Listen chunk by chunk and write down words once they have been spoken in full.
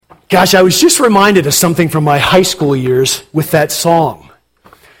Gosh, I was just reminded of something from my high school years with that song.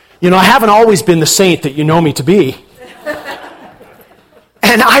 You know, I haven't always been the saint that you know me to be.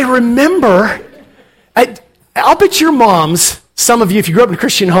 And I remember, I'll bet your moms, some of you, if you grew up in a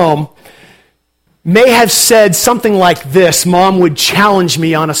Christian home, may have said something like this. Mom would challenge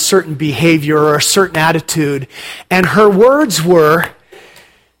me on a certain behavior or a certain attitude. And her words were,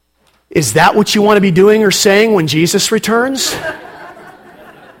 "Is that what you want to be doing or saying when Jesus returns?"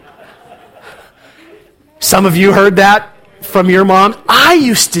 Some of you heard that from your mom. I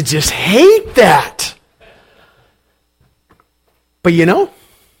used to just hate that. But you know,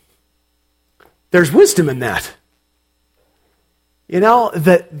 there's wisdom in that. You know,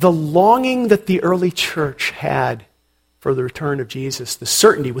 the longing that the early church had for the return of Jesus, the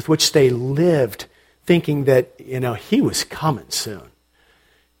certainty with which they lived, thinking that, you know, he was coming soon.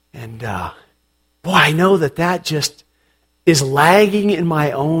 And boy, I know that just is lagging in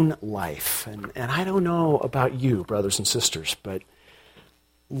my own life. And I don't know about you, brothers and sisters, but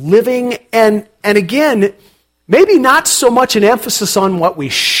living, and again, maybe not so much an emphasis on what we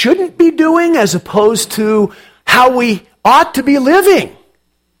shouldn't be doing as opposed to how we ought to be living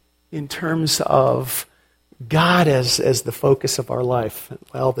in terms of God as the focus of our life.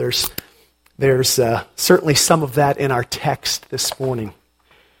 Well, there's certainly some of that in our text this morning.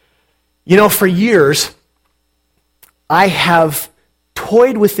 You know, for years, I have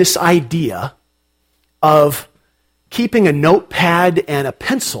toyed with this idea of keeping a notepad and a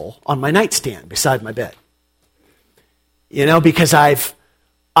pencil on my nightstand beside my bed. You know, because I've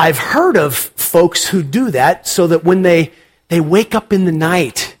heard of folks who do that so that when they wake up in the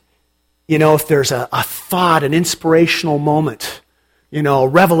night, you know, if there's a thought, an inspirational moment, you know, a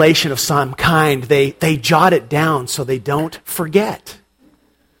revelation of some kind, they jot it down so they don't forget.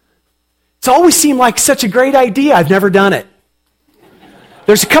 It's always seemed like such a great idea. I've never done it.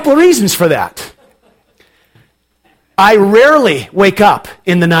 There's a couple of reasons for that. I rarely wake up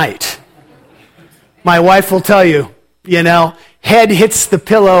in the night. My wife will tell you, you know, head hits the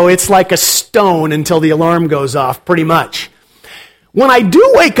pillow, it's like a stone until the alarm goes off, pretty much. When I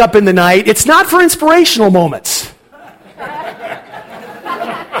do wake up in the night, it's not for inspirational moments.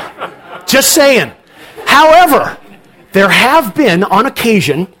 Just saying. However, there have been, on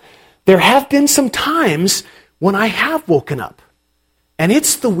occasion, there have been some times when I have woken up. And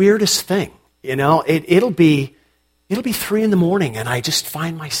it's the weirdest thing. You know, it'll be 3 a.m. and I just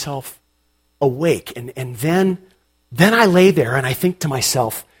find myself awake. And then I lay there and I think to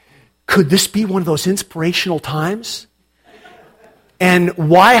myself, could this be one of those inspirational times? And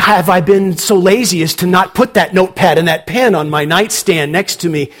why have I been so lazy as to not put that notepad and that pen on my nightstand next to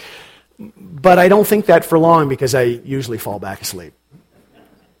me? But I don't think that for long because I usually fall back asleep.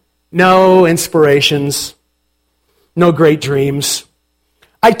 No inspirations, no great dreams.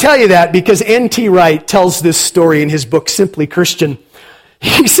 I tell you that because N.T. Wright tells this story in his book, Simply Christian.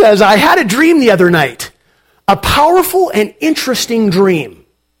 He says, "I had a dream the other night, a powerful and interesting dream.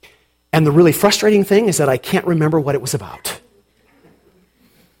 And the really frustrating thing is that I can't remember what it was about.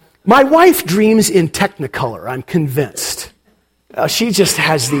 My wife dreams in Technicolor, I'm convinced. She just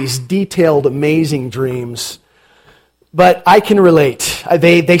has these detailed, amazing dreams. But I can relate.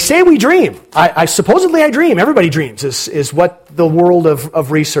 They say we dream. Supposedly I dream. Everybody dreams, is what the world of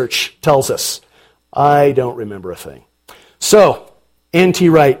research tells us. I don't remember a thing." So, N.T.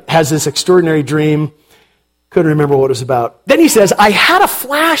 Wright has this extraordinary dream. Couldn't remember what it was about. Then he says, "I had a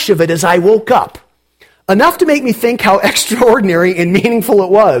flash of it as I woke up. Enough to make me think how extraordinary and meaningful it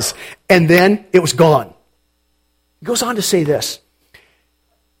was. And then it was gone." He goes on to say this.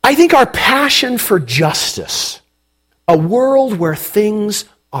 "I think our passion for justice, a world where things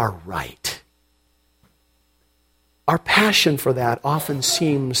are right, our passion for that often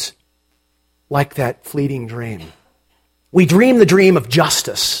seems like that fleeting dream. We dream the dream of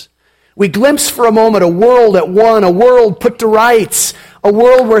justice. We glimpse for a moment a world at one, a world put to rights, a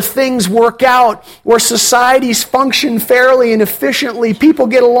world where things work out, where societies function fairly and efficiently, people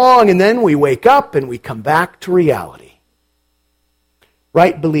get along, and then we wake up and we come back to reality."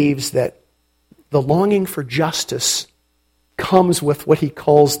 Wright believes that the longing for justice comes with what he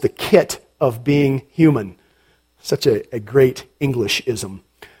calls the kit of being human. Such a great English-ism.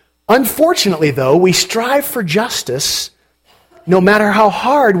 Unfortunately, though, we strive for justice. No matter how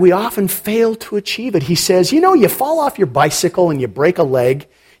hard, we often fail to achieve it. He says, you know, you fall off your bicycle and you break a leg,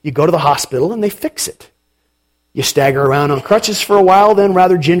 you go to the hospital and they fix it. You stagger around on crutches for a while, then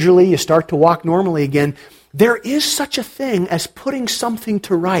rather gingerly you start to walk normally again. There is such a thing as putting something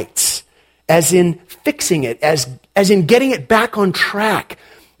to rights, as in fixing it, as in getting it back on track.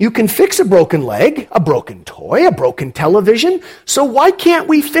 You can fix a broken leg, a broken toy, a broken television. So why can't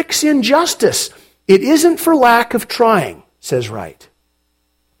we fix injustice? It isn't for lack of trying, says Wright.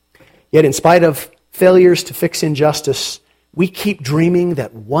 Yet in spite of failures to fix injustice, we keep dreaming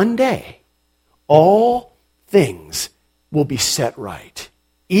that one day all things will be set right.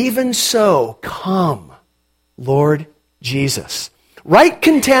 Even so, come, Lord Jesus. Wright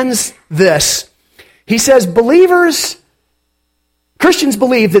contends this. He says, Christians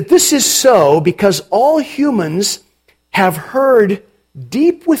believe that this is so because all humans have heard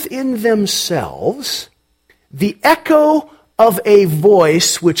deep within themselves the echo of a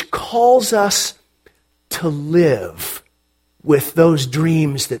voice which calls us to live with those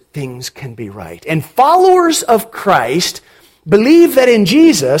dreams that things can be right. And followers of Christ believe that in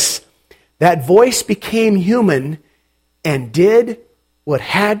Jesus, that voice became human and did what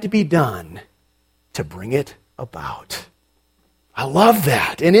had to be done to bring it about. I love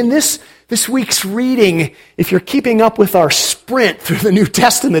that. And in this week's reading, if you're keeping up with our sprint through the New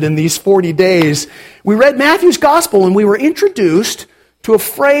Testament in these 40 days, we read Matthew's Gospel and we were introduced to a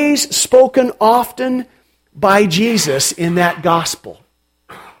phrase spoken often by Jesus in that Gospel.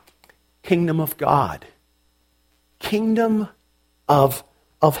 Kingdom of God. Kingdom of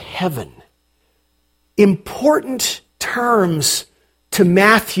heaven. Important terms to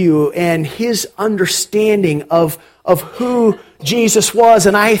Matthew and his understanding of who Jesus was.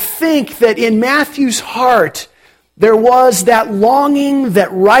 And I think that in Matthew's heart, there was that longing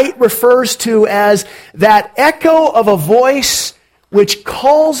that Wright refers to as that echo of a voice which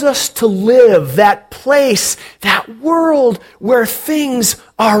calls us to live, that place, that world where things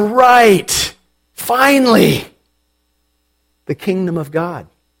are right. Finally, the kingdom of God,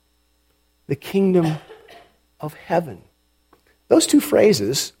 the kingdom of heaven. Those two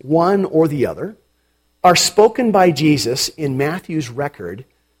phrases, one or the other, are spoken by Jesus in Matthew's record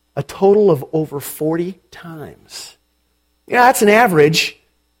a total of over 40 times. That's an average.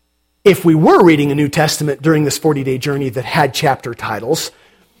 If we were reading a New Testament during this 40-day journey that had chapter titles,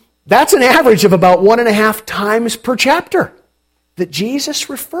 that's an average of about 1.5 times per chapter that Jesus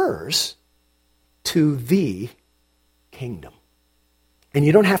refers to the kingdom. And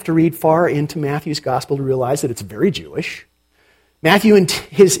you don't have to read far into Matthew's gospel to realize that it's very Jewish. Matthew and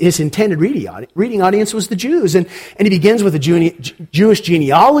his intended reading audience was the Jews. And he begins with a Jewish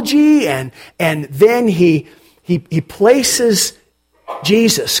genealogy, and then he places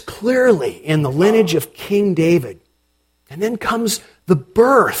Jesus clearly in the lineage of King David. And then comes the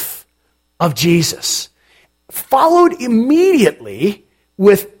birth of Jesus, followed immediately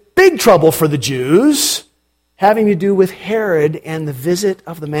with big trouble for the Jews, having to do with Herod and the visit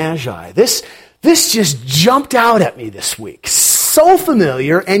of the Magi. This just jumped out at me this week. So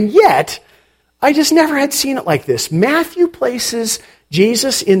familiar, and yet I just never had seen it like this. Matthew places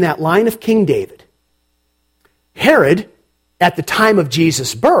Jesus in that line of King David. Herod, at the time of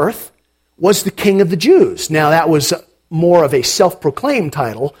Jesus' birth, was the king of the Jews. Now, that was more of a self-proclaimed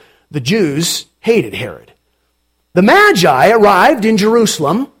title. The Jews hated Herod. The Magi arrived in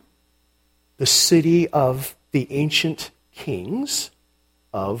Jerusalem, the city of the ancient kings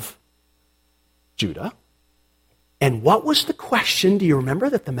of Judah. And what was the question, do you remember,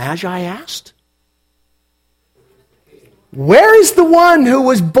 that the Magi asked? Where is the one who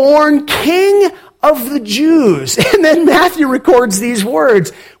was born King of the Jews? And then Matthew records these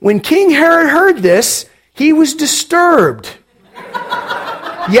words. When King Herod heard this, he was disturbed.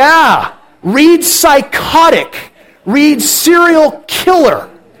 Yeah, read psychotic. Read serial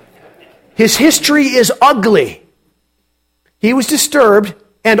killer. His history is ugly. He was disturbed,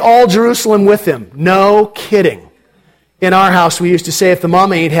 and all Jerusalem with him. No kidding. In our house, we used to say, if the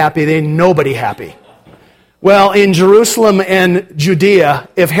mama ain't happy, then ain't nobody happy. Well, in Jerusalem and Judea,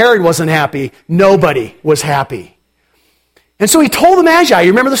 if Herod wasn't happy, nobody was happy. And so he told the Magi,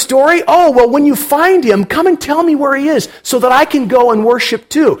 you remember the story? Oh, well, when you find him, come and tell me where he is so that I can go and worship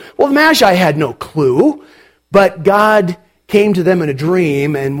too. Well, the Magi had no clue, but God came to them in a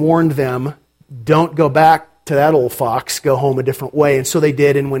dream and warned them, don't go back to that old fox, go home a different way. And so they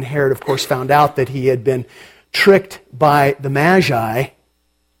did, and when Herod, of course, found out that he had been tricked by the Magi,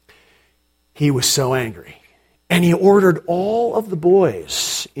 he was so angry. And he ordered all of the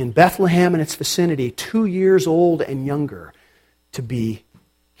boys in Bethlehem and its vicinity, 2 years old and younger, to be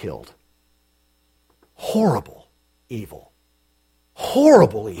killed. Horrible evil.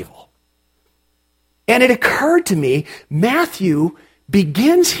 Horrible evil. And it occurred to me, Matthew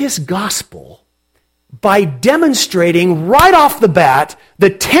begins his gospel by demonstrating right off the bat the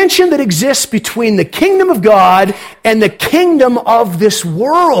tension that exists between the kingdom of God and the kingdom of this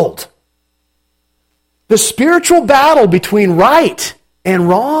world. The spiritual battle between right and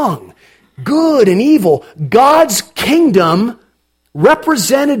wrong, good and evil. God's kingdom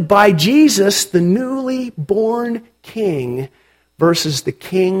represented by Jesus, the newly born king, versus the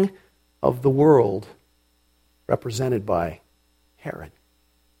king of the world, represented by Herod.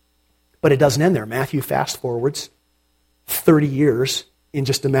 But it doesn't end there. Matthew fast forwards 30 years in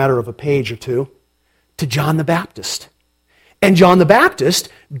just a matter of a page or two to John the Baptist. And John the Baptist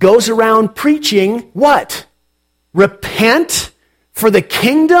goes around preaching what? Repent, for the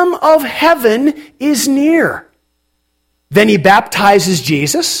kingdom of heaven is near. Then he baptizes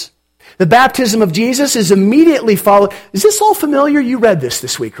Jesus. The baptism of Jesus is immediately followed. Is this all familiar? You read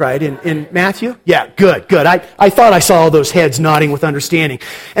this week, right, in Matthew? Yeah, good. I thought I saw all those heads nodding with understanding.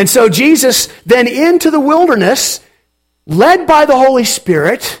 And so Jesus then into the wilderness, led by the Holy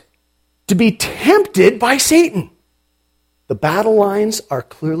Spirit, to be tempted by Satan. The battle lines are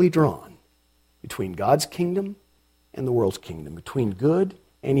clearly drawn between God's kingdom and the world's kingdom, between good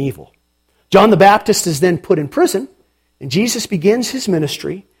and evil. John the Baptist is then put in prison, and Jesus begins his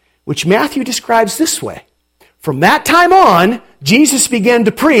ministry, which Matthew describes this way. From that time on, Jesus began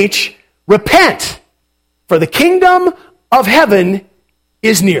to preach, repent, for the kingdom of heaven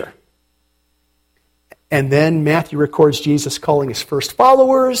is near. And then Matthew records Jesus calling his first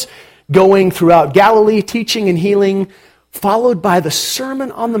followers, going throughout Galilee, teaching and healing, followed by the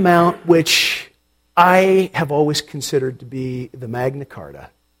Sermon on the Mount, which I have always considered to be the Magna Carta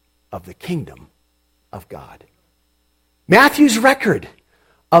of the kingdom of God. Matthew's record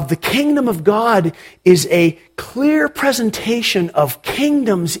of the kingdom of God is a clear presentation of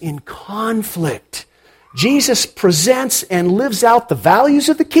kingdoms in conflict. Jesus presents and lives out the values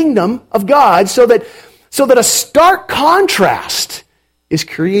of the kingdom of God so that a stark contrast is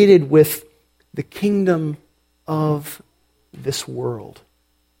created with the kingdom of this world,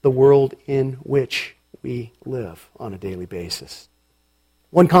 the world in which we live on a daily basis.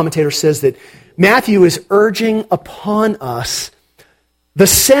 One commentator says that Matthew is urging upon us the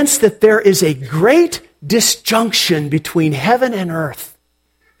sense that there is a great disjunction between heaven and earth,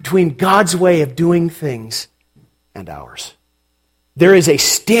 between God's way of doing things and ours. There is a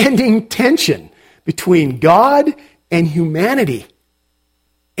standing tension between God and humanity.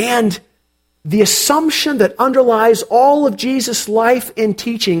 And the assumption that underlies all of Jesus' life and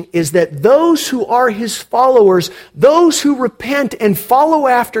teaching is that those who are his followers, those who repent and follow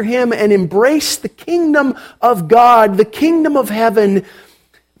after him and embrace the kingdom of God, the kingdom of heaven,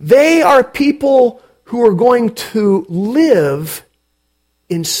 they are people who are going to live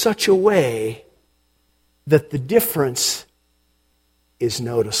in such a way that the difference is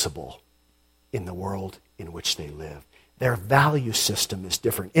noticeable in the world in which they live. Their value system is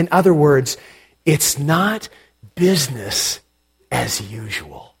different. In other words, it's not business as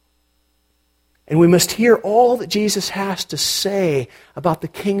usual. And we must hear all that Jesus has to say about the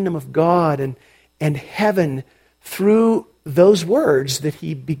kingdom of God and heaven through those words that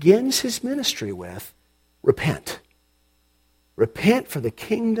he begins his ministry with. Repent. Repent, for the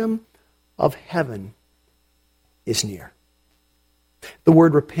kingdom of heaven is near. The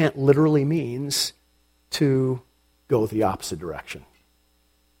word repent literally means to go the opposite direction.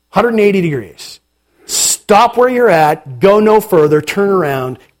 180 degrees. Stop where you're at, go no further, turn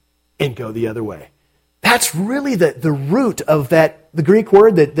around, and go the other way. That's really the root of the Greek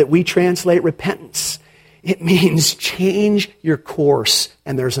word that we translate repentance. It means change your course,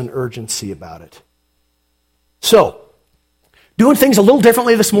 and there's an urgency about it. So, doing things a little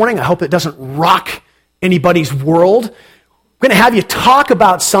differently this morning. I hope it doesn't rock anybody's world. I'm going to have you talk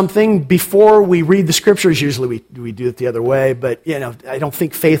about something before we read the scriptures. Usually we do it the other way, but I don't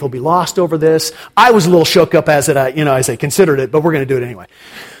think faith will be lost over this. I was a little shook up as I considered it, but we're going to do it anyway.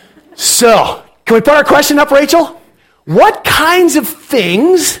 So, can we put our question up, Rachel? What kinds of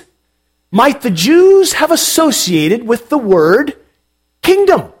things might the Jews have associated with the word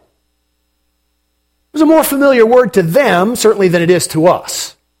kingdom? It was a more familiar word to them, certainly, than it is to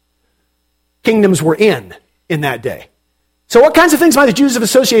us. Kingdoms were in that day. So what kinds of things might the Jews have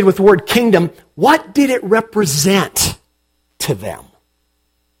associated with the word kingdom? What did it represent to them?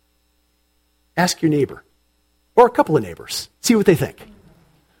 Ask your neighbor, or a couple of neighbors. See what they think.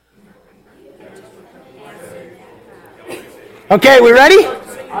 Okay, we ready?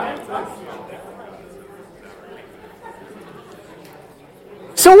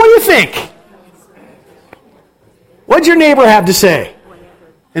 So what do you think? What'd your neighbor have to say?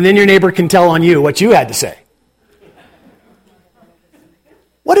 And then your neighbor can tell on you what you had to say.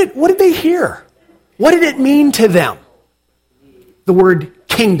 What did they hear? What did it mean to them? The word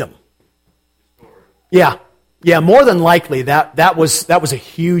kingdom. Yeah, more than likely that was a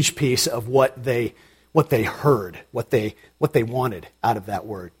huge piece of what they what they heard, what they wanted out of that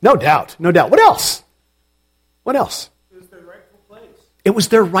word. No doubt, no doubt. What else? What else? It was their rightful place. It was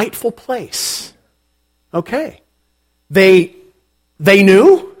their rightful place. Okay. They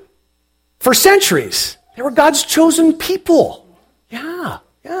knew for centuries. They were God's chosen people. Yeah.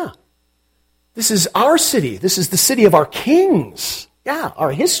 This is our city. This is the city of our kings. Yeah,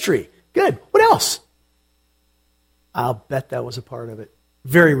 our history. Good. What else? I'll bet that was a part of it.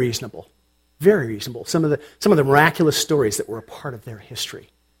 Very reasonable. Very reasonable. Some of the miraculous stories that were a part of their history.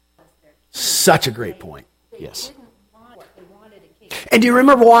 Such a great point. Yes. And do you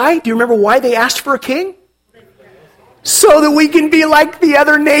remember why? Do you remember why they asked for a king? So that we can be like the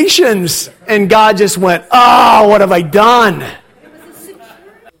other nations. And God just went, oh, what have I done?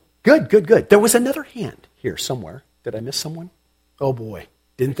 Good. There was another hand here somewhere. Did I miss someone? Oh boy.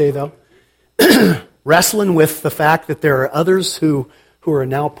 Didn't they though? Wrestling with the fact that there are others who are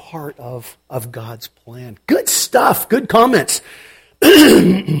now part of God's plan. Good stuff. Good comments.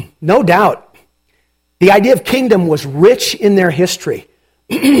 No doubt. The idea of kingdom was rich in their history.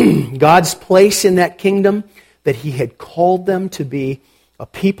 God's place in that kingdom, that he had called them to be a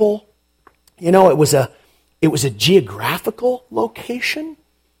people. You know, it was a geographical location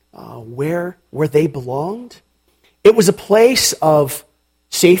where they belonged. It was a place of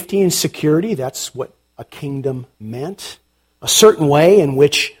safety and security. That's what a kingdom meant. A certain way in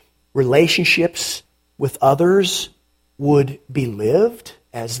which relationships with others would be lived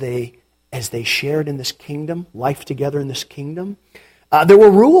as they shared in this kingdom, life together in this kingdom. There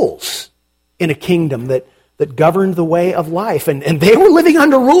were rules in a kingdom that governed the way of life. And they were living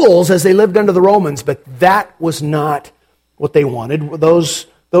under rules as they lived under the Romans, but that was not what they wanted. Those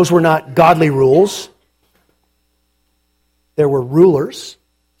were not godly rules. There were rulers,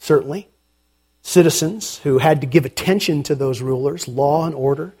 certainly, citizens who had to give attention to those rulers, law and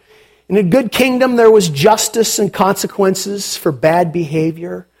order. In a good kingdom, there was justice and consequences for bad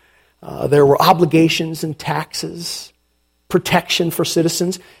behavior. There were obligations and taxes, protection for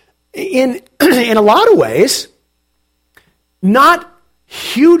citizens. In a lot of ways, not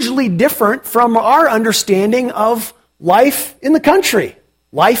hugely different from our understanding of life in the country,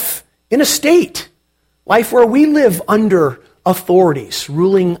 life in a state, life where we live under authorities,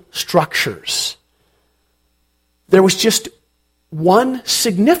 ruling structures. There was just one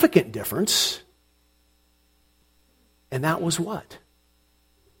significant difference, and that was what?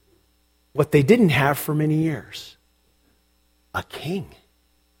 What they didn't have for many years. A king.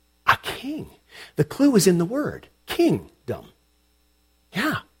 A king. The clue was in the word, kingdom.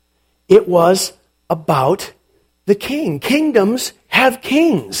 Yeah. It was about the king. Kingdoms have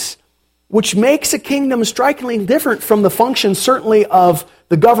kings, which makes a kingdom strikingly different from the function, certainly, of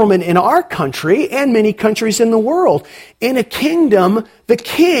the government in our country and many countries in the world. In a kingdom, the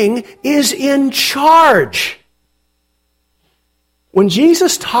king is in charge. When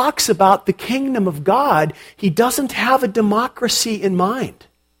Jesus talks about the kingdom of God, he doesn't have a democracy in mind.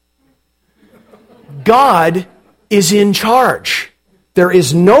 God is in charge. There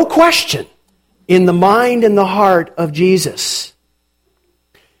is no question in the mind and the heart of Jesus.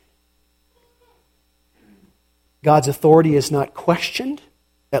 God's authority is not questioned,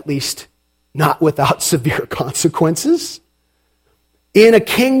 at least not without severe consequences. In a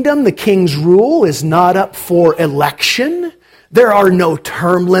kingdom, the king's rule is not up for election. There are no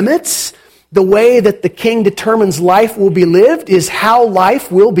term limits. The way that the king determines life will be lived is how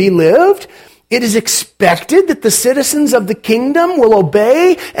life will be lived. It is expected that the citizens of the kingdom will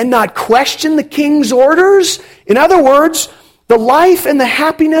obey and not question the king's orders. In other words, the life and the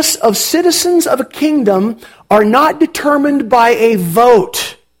happiness of citizens of a kingdom are not determined by a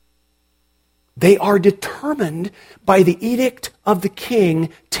vote. They are determined by the edict of the king,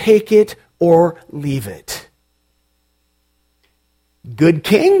 take it or leave it. Good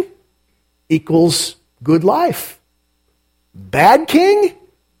king equals good life. Bad king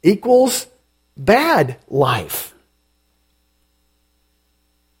equals bad life.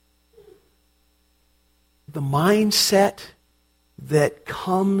 The mindset that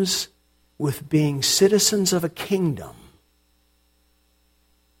comes with being citizens of a kingdom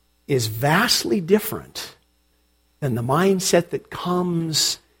is vastly different than the mindset that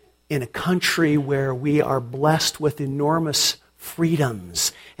comes in a country where we are blessed with enormous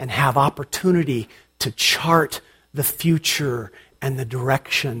freedoms and have opportunity to chart the future and the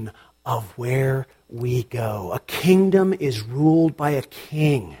direction of where we go. A kingdom is ruled by a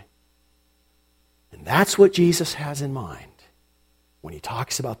king. And that's what Jesus has in mind when he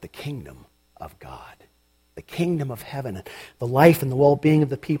talks about the kingdom of God, the kingdom of heaven. The life and the well-being of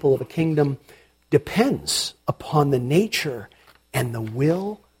the people of a kingdom depends upon the nature and the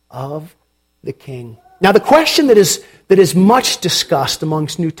will of the king. Now, the question that is much discussed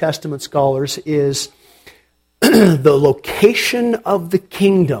amongst New Testament scholars is the location of the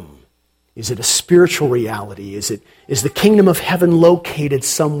kingdom. Is it a spiritual reality? Is the kingdom of heaven located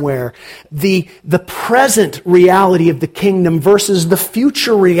somewhere? The present reality of the kingdom versus the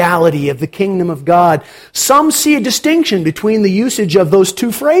future reality of the kingdom of God. Some see a distinction between the usage of those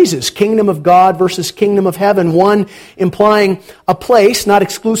two phrases, kingdom of God versus kingdom of heaven. One implying a place, not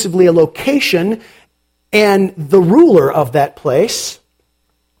exclusively a location, and the ruler of that place.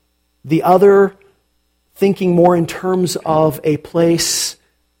 The other thinking more in terms of a place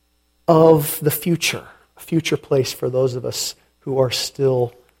of the future, a future place for those of us who are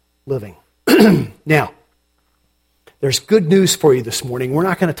still living. Now, there's good news for you this morning. We're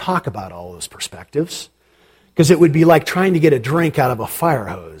not going to talk about all those perspectives because it would be like trying to get a drink out of a fire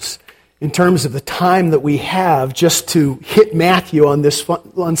hose in terms of the time that we have just to hit Matthew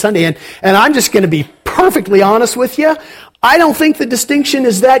on Sunday. And I'm just going to be perfectly honest with you. I don't think the distinction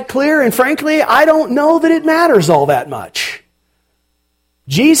is that clear, and frankly, I don't know that it matters all that much.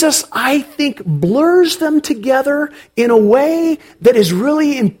 Jesus, I think, blurs them together in a way that is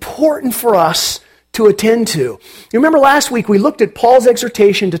really important for us to attend to. You remember last week we looked at Paul's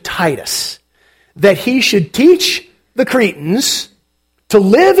exhortation to Titus that he should teach the Cretans to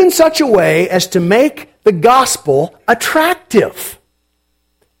live in such a way as to make the gospel attractive.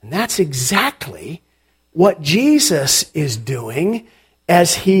 And that's exactly what Jesus is doing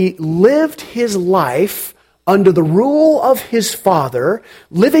as he lived his life under the rule of his Father,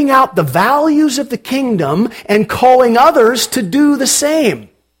 living out the values of the kingdom and calling others to do the same.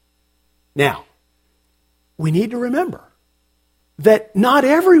 Now, we need to remember that not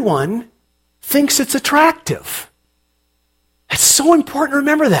everyone thinks it's attractive. It's so important to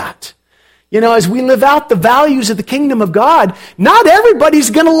remember that. You know, as we live out the values of the kingdom of God, not everybody's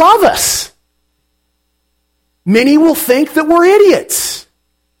going to love us. Many will think that we're idiots.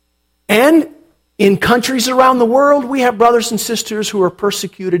 And in countries around the world, we have brothers and sisters who are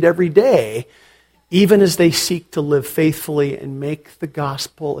persecuted every day, even as they seek to live faithfully and make the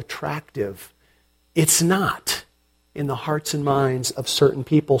gospel attractive. It's not in the hearts and minds of certain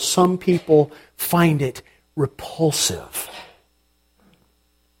people. Some people find it repulsive.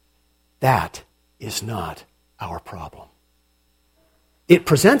 That is not our problem. It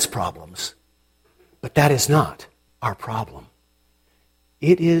presents problems, but that is not our problem.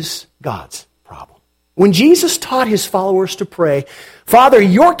 It is God's problem. When Jesus taught his followers to pray, Father,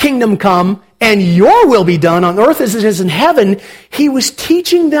 your kingdom come and your will be done on earth as it is in heaven, he was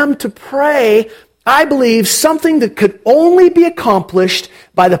teaching them to pray, I believe, something that could only be accomplished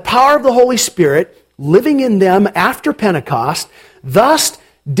by the power of the Holy Spirit living in them after Pentecost, thus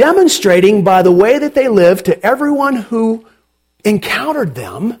demonstrating by the way that they lived to everyone who encountered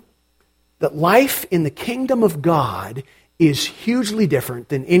them that life in the kingdom of God is hugely different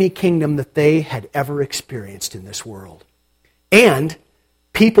than any kingdom that they had ever experienced in this world. And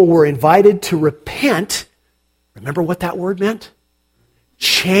people were invited to repent. Remember what that word meant?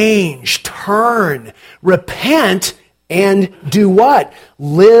 Change, turn, repent, and do what?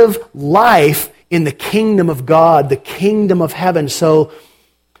 Live life in the kingdom of God, the kingdom of heaven, so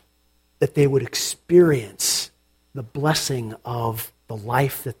that they would experience the blessing of the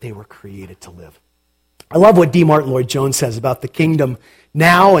life that they were created to live. I love what D. Martin Lloyd-Jones says about the kingdom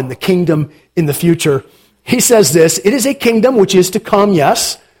now and the kingdom in the future. He says this, it is a kingdom which is to come,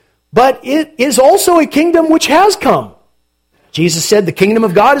 yes, but it is also a kingdom which has come. Jesus said, the kingdom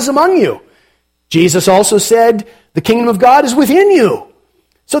of God is among you. Jesus also said, the kingdom of God is within you.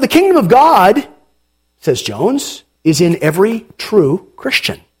 So the kingdom of God, says Jones, is in every true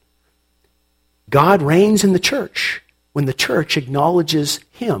Christian. God reigns in the church when the church acknowledges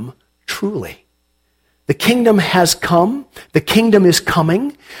him truly. The kingdom has come. The kingdom is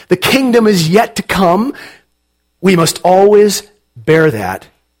coming. The kingdom is yet to come. We must always bear that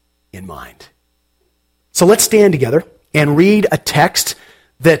in mind. So let's stand together and read a text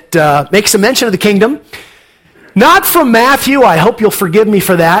that makes a mention of the kingdom. Not from Matthew. I hope you'll forgive me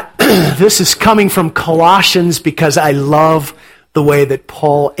for that. This is coming from Colossians because I love the way that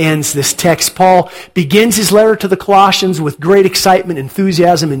Paul ends this text. Paul begins his letter to the Colossians with great excitement,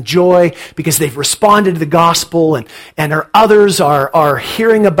 enthusiasm, and joy because they've responded to the gospel and others are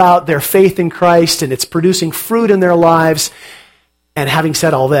hearing about their faith in Christ and it's producing fruit in their lives. And having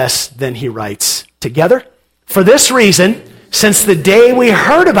said all this, then he writes, together, for this reason, since the day we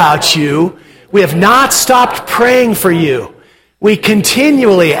heard about you, we have not stopped praying for you. We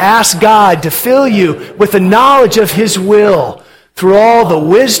continually ask God to fill you with the knowledge of his will through all the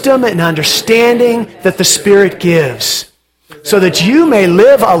wisdom and understanding that the Spirit gives. so that you may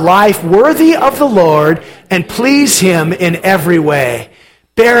live a life worthy of the Lord and please Him in every way,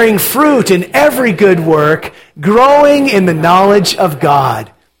 bearing fruit in every good work, growing in the knowledge of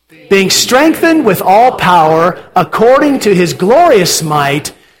God, being strengthened with all power according to His glorious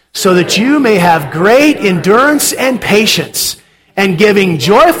might, so that you may have great endurance and patience, and giving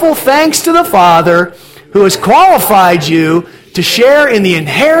joyful thanks to the Father who has qualified you to share in the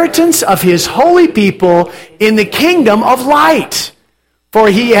inheritance of His holy people in the kingdom of light. For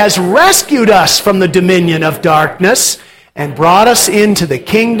He has rescued us from the dominion of darkness and brought us into the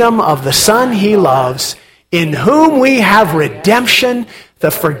kingdom of the Son He loves, in whom we have redemption,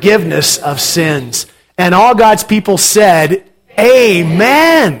 the forgiveness of sins. And all God's people said,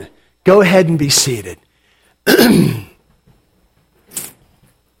 Amen. Go ahead and be seated.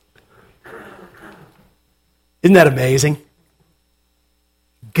 Isn't that amazing?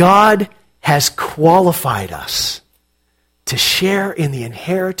 God has qualified us to share in the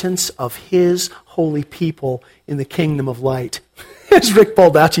inheritance of His holy people in the kingdom of light. As Rick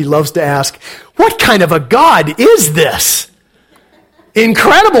Baldacci loves to ask, what kind of a God is this?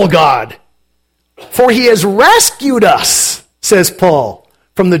 Incredible God. For He has rescued us, says Paul,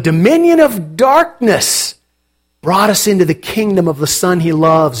 from the dominion of darkness, brought us into the kingdom of the Son He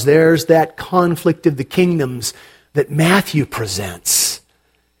loves. There's that conflict of the kingdoms that Matthew presents.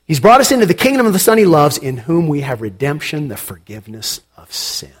 He's brought us into the kingdom of the Son He loves, in whom we have redemption, the forgiveness of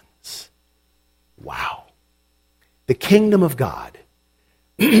sins. Wow. The kingdom of God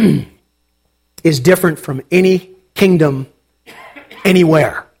is different from any kingdom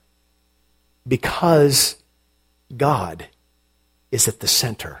anywhere, because God is at the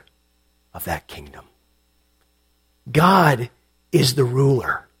center of that kingdom. God is the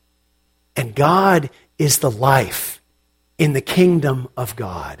ruler, and God is the life in the kingdom of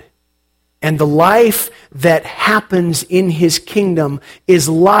God. And the life that happens in His kingdom is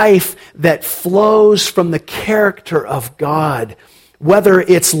life that flows from the character of God. Whether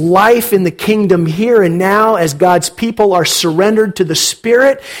it's life in the kingdom here and now as God's people are surrendered to the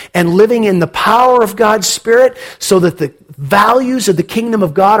Spirit and living in the power of God's Spirit so that the values of the kingdom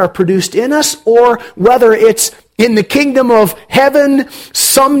of God are produced in us, or whether it's in the kingdom of heaven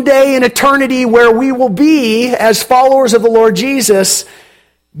someday in eternity where we will be as followers of the Lord Jesus,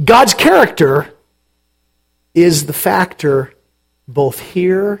 God's character is the factor both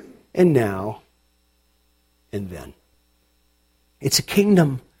here and now and then. It's a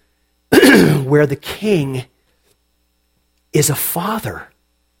kingdom where the king is a father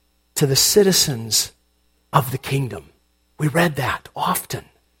to the citizens of the kingdom. We read that often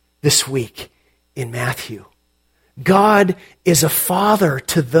this week in Matthew. God is a father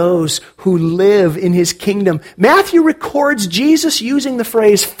to those who live in His kingdom. Matthew records Jesus using the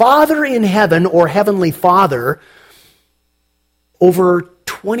phrase Father in heaven or Heavenly Father over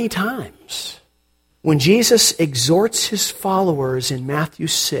 20 times. When Jesus exhorts His followers in Matthew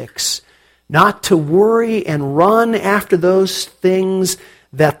 6 not to worry and run after those things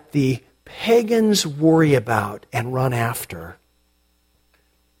that the pagans worry about and run after,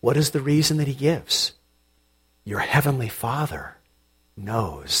 what is the reason that He gives? Your Heavenly Father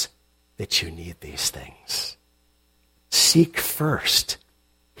knows that you need these things. Seek first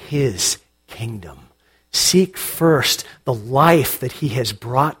His kingdom. Seek first the life that He has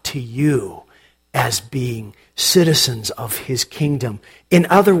brought to you as being citizens of His kingdom. In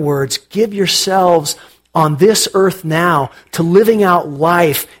other words, give yourselves on this earth now to living out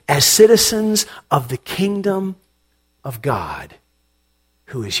life as citizens of the kingdom of God,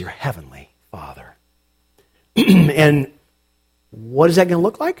 who is your Heavenly Father. And what is that going to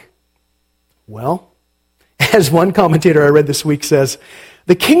look like? Well, as one commentator I read this week says,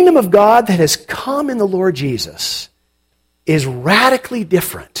 the kingdom of God that has come in the Lord Jesus is radically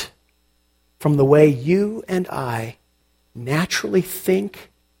different from the way you and I naturally think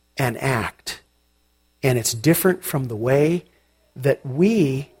and act. And it's different from the way that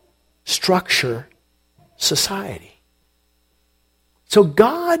we structure society. So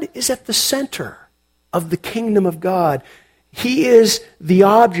God is at the center of the kingdom of God. He is the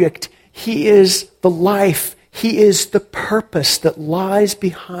object. He is the life. He is the purpose that lies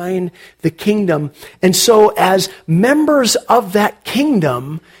behind the kingdom. And so as members of that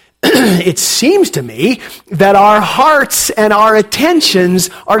kingdom, it seems to me that our hearts and our attentions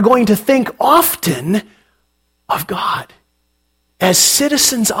are going to think often of God. As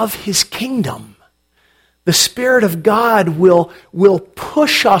citizens of His kingdom, the Spirit of God will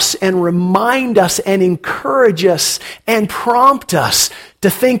push us and remind us and encourage us and prompt us to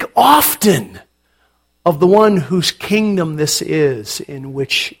think often of the one whose kingdom this is in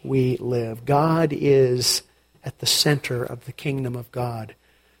which we live. God is at the center of the kingdom of God.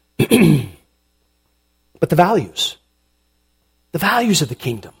 But the values of the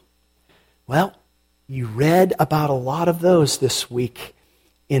kingdom. Well, you read about a lot of those this week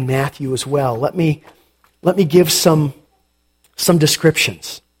in Matthew as well. Let me give some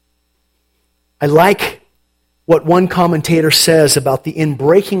descriptions. I like what one commentator says about the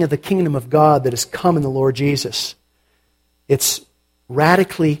inbreaking of the kingdom of God that has come in the Lord Jesus. It's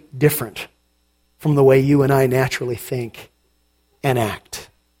radically different from the way you and I naturally think and act.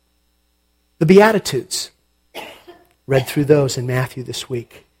 The Beatitudes, read through those in Matthew this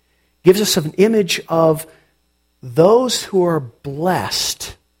week, gives us an image of those who are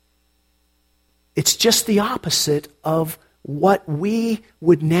blessed. It's just the opposite of what we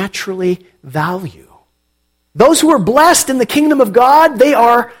would naturally value. Those who are blessed in the kingdom of God, they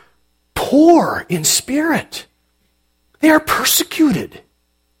are poor in spirit. They are persecuted.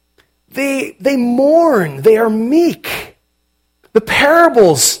 They mourn. They are meek. The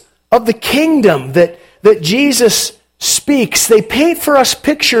parables of the kingdom that Jesus speaks, they paint for us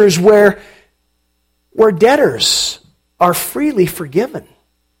pictures where debtors are freely forgiven.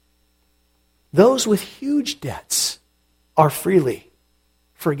 Those with huge debts are freely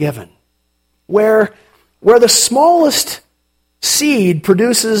forgiven. Where the smallest seed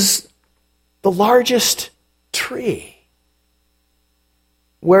produces the largest tree.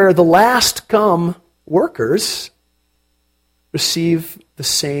 Where the last come workers receive the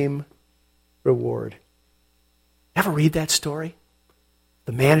same reward. Ever read that story?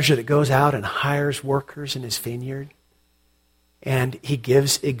 The manager that goes out and hires workers in his vineyard, and he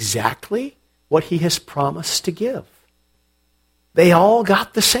gives exactly what he has promised to give. They all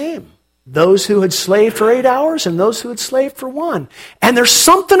got the same. Those who had slaved for 8 hours and those who had slaved for 1. And there's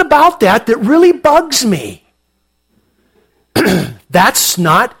something about that really bugs me. That's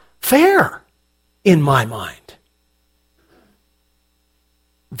not fair in my mind.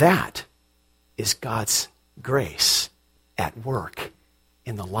 That is God's grace at work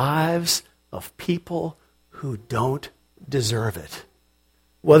in the lives of people who don't deserve it.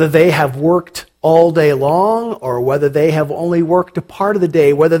 Whether they have worked all day long or whether they have only worked a part of the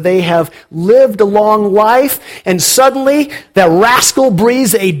day, whether they have lived a long life and suddenly that rascal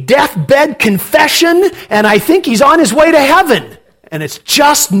breathes a deathbed confession and I think he's on his way to heaven. And it's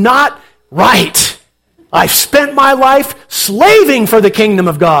just not right. I've spent my life slaving for the kingdom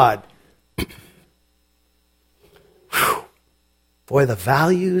of God. Boy, the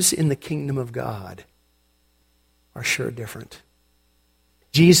values in the kingdom of God are sure different.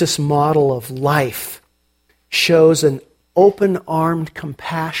 Jesus' model of life shows an open-armed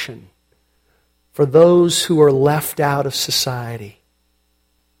compassion for those who are left out of society.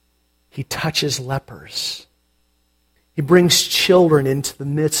 He touches lepers. He brings children into the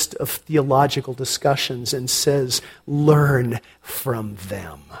midst of theological discussions and says, learn from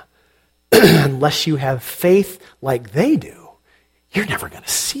them. Unless you have faith like they do, you're never going to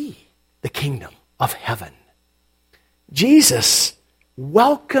see the kingdom of heaven. Jesus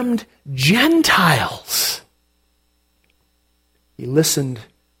welcomed Gentiles. He listened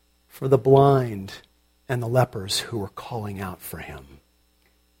for the blind and the lepers who were calling out for him.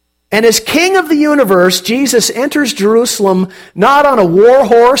 And as King of the universe, Jesus enters Jerusalem not on a war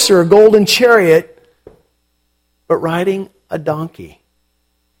horse or a golden chariot, but riding a donkey.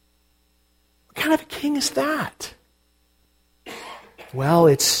 What kind of a king is that? Well,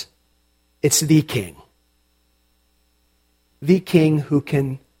 it's the king. The king who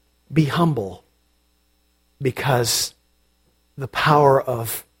can be humble because the power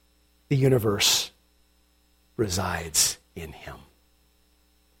of the universe resides in him.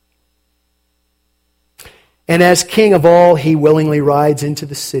 And as king of all, he willingly rides into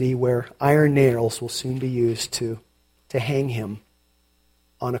the city where iron nails will soon be used to hang him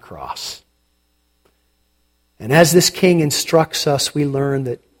on a cross. And as this king instructs us, we learn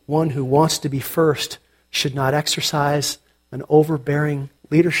that one who wants to be first should not exercise an overbearing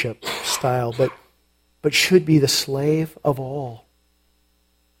leadership style, but should be the slave of all.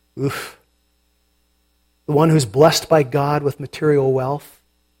 Oof. The one who's blessed by God with material wealth,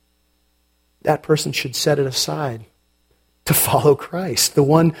 that person should set it aside to follow Christ. The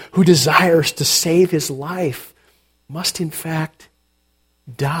one who desires to save his life must in fact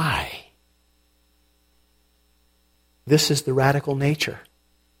die. This is the radical nature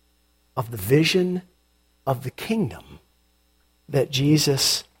of the vision of the kingdom that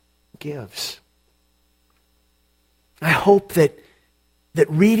Jesus gives. I hope that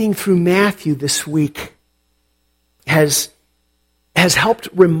reading through Matthew this week has helped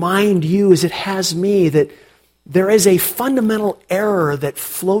remind you, as it has me, that there is a fundamental error that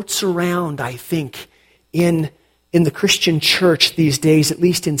floats around, I think, in the Christian church these days, at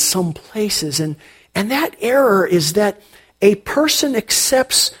least in some places. And that error is that a person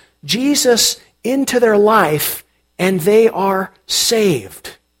accepts Jesus into their life and they are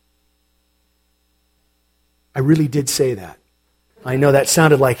saved. I really did say that. I know that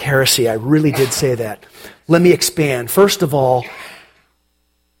sounded like heresy. I really did say that. Let me expand. First of all,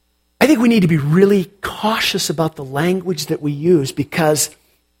 I think we need to be really cautious about the language that we use, because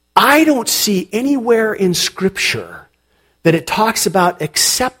I don't see anywhere in Scripture that it talks about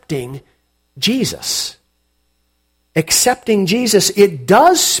accepting Jesus. Accepting Jesus. It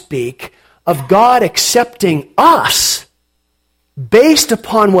does speak of God accepting us based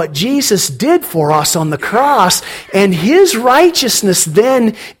upon what Jesus did for us on the cross, and His righteousness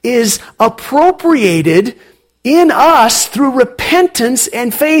then is appropriated in us through repentance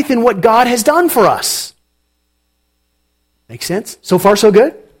and faith in what God has done for us. Make sense? So far, so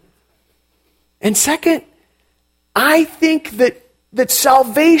good? And second, I think that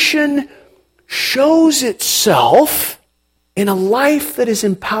salvation shows itself in a life that is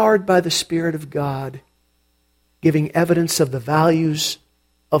empowered by the Spirit of God, giving evidence of the values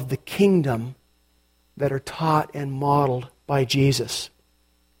of the kingdom that are taught and modeled by Jesus.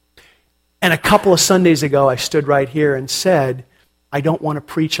 And a couple of Sundays ago, I stood right here and said, I don't want to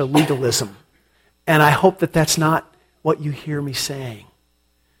preach a legalism. And I hope that that's not what you hear me saying.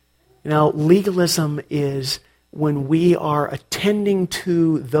 You know, legalism is when we are attending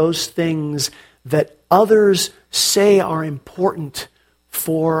to those things that others say are important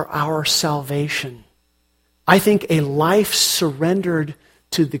for our salvation. I think a life surrendered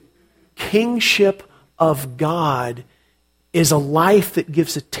to the kingship of God is a life that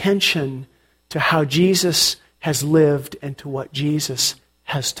gives attention to how Jesus has lived and to what Jesus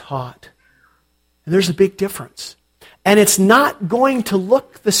has taught. And there's a big difference. And it's not going to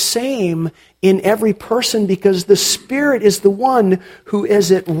look the same in every person, because the Spirit is the one who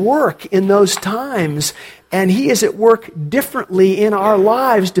is at work in those times. And He is at work differently in our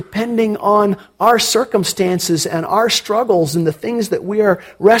lives depending on our circumstances and our struggles and the things that we are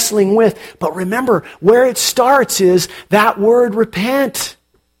wrestling with. But remember, where it starts is that word repent.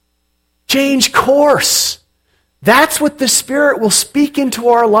 Change course. That's what the Spirit will speak into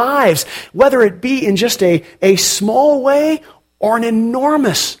our lives, whether it be in just a small way or an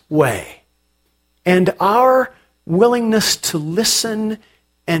enormous way. And our willingness to listen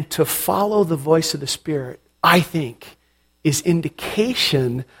and to follow the voice of the Spirit, I think, is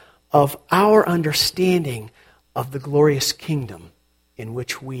indication of our understanding of the glorious kingdom in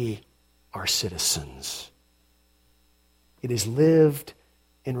which we are citizens. It is lived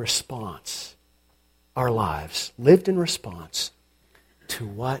in response. Our lives lived in response to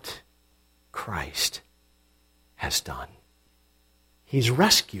what Christ has done. He's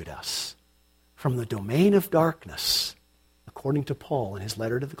rescued us from the domain of darkness, according to Paul in his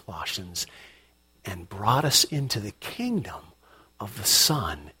letter to the Colossians, and brought us into the kingdom of the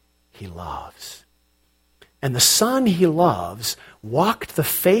Son He loves. And the Son He loves walked the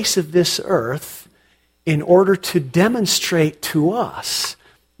face of this earth in order to demonstrate to us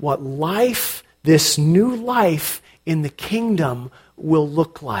what life, this new life in the kingdom, will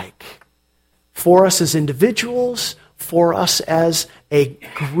look like. For us as individuals, for us as a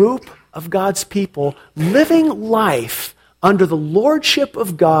group of God's people, living life under the lordship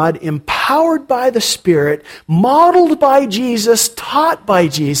of God, empowered by the Spirit, modeled by Jesus, taught by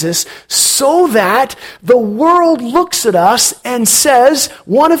Jesus, so that the world looks at us and says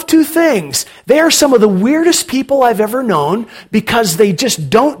one of two things. They are some of the weirdest people I've ever known because they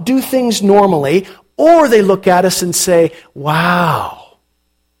just don't do things normally, or they look at us and say, wow,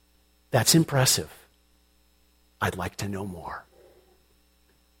 that's impressive. I'd like to know more.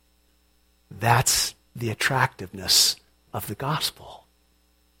 That's the attractiveness of the gospel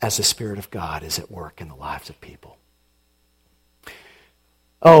as the Spirit of God is at work in the lives of people.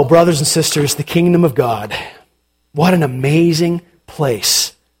 Oh, brothers and sisters, the kingdom of God, what an amazing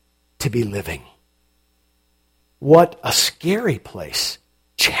place to be living. What a scary place,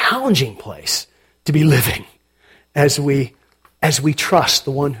 challenging place to be living as we trust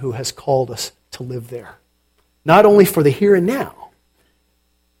the one who has called us to live there. Not only for the here and now,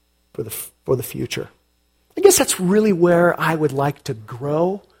 for the future. I guess that's really where I would like to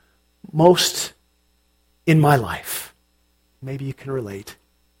grow most in my life. Maybe you can relate.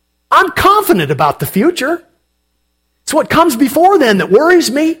 I'm confident about the future. It's what comes before then that worries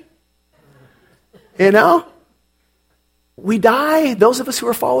me. You know? We die, those of us who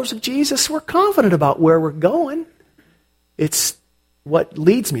are followers of Jesus, we're confident about where we're going. It's what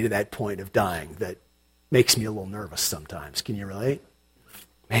leads me to that point of dying that makes me a little nervous sometimes. Can you relate?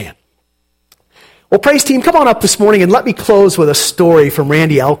 Man. Well, praise team, come on up this morning and let me close with a story from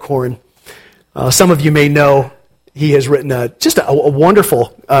Randy Alcorn. Some of you may know he has written just a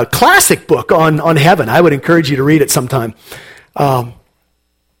wonderful classic book on heaven. I would encourage you to read it sometime.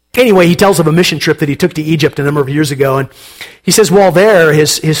 Anyway, he tells of a mission trip that he took to Egypt a number of years ago, and he says while there,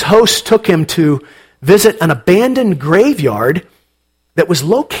 his host took him to visit an abandoned graveyard that was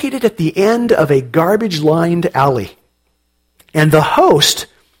located at the end of a garbage-lined alley. And the host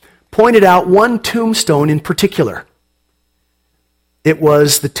pointed out one tombstone in particular. It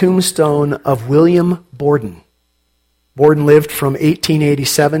was the tombstone of William Borden. Borden lived from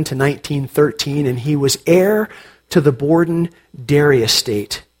 1887 to 1913, and he was heir to the Borden dairy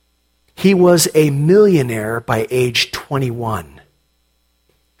estate. He was a millionaire by age 21.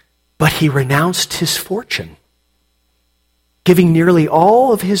 But he renounced his fortune, giving nearly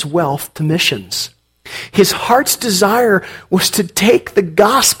all of his wealth to missions. His heart's desire was to take the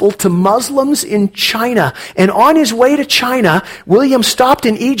gospel to Muslims in China. And on his way to China, William stopped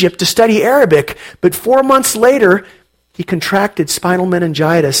in Egypt to study Arabic, but 4 months later, he contracted spinal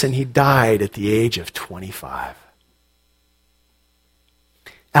meningitis and he died at the age of 25.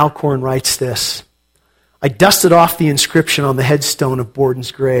 Alcorn writes this: I dusted off the inscription on the headstone of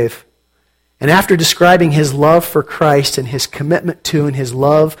Borden's grave. And after describing his love for Christ and his commitment to and his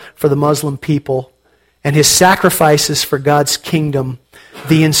love for the Muslim people and his sacrifices for God's kingdom,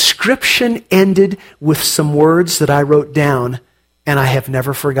 the inscription ended with some words that I wrote down, and I have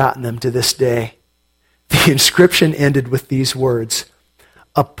never forgotten them to this day. The inscription ended with these words: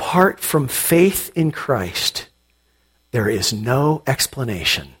 apart from faith in Christ, there is no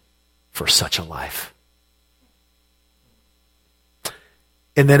explanation for such a life.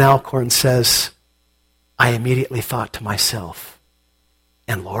 And then Alcorn says, I immediately thought to myself,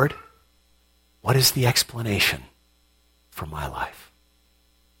 and Lord, what is the explanation for my life?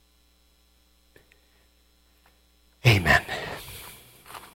 Amen.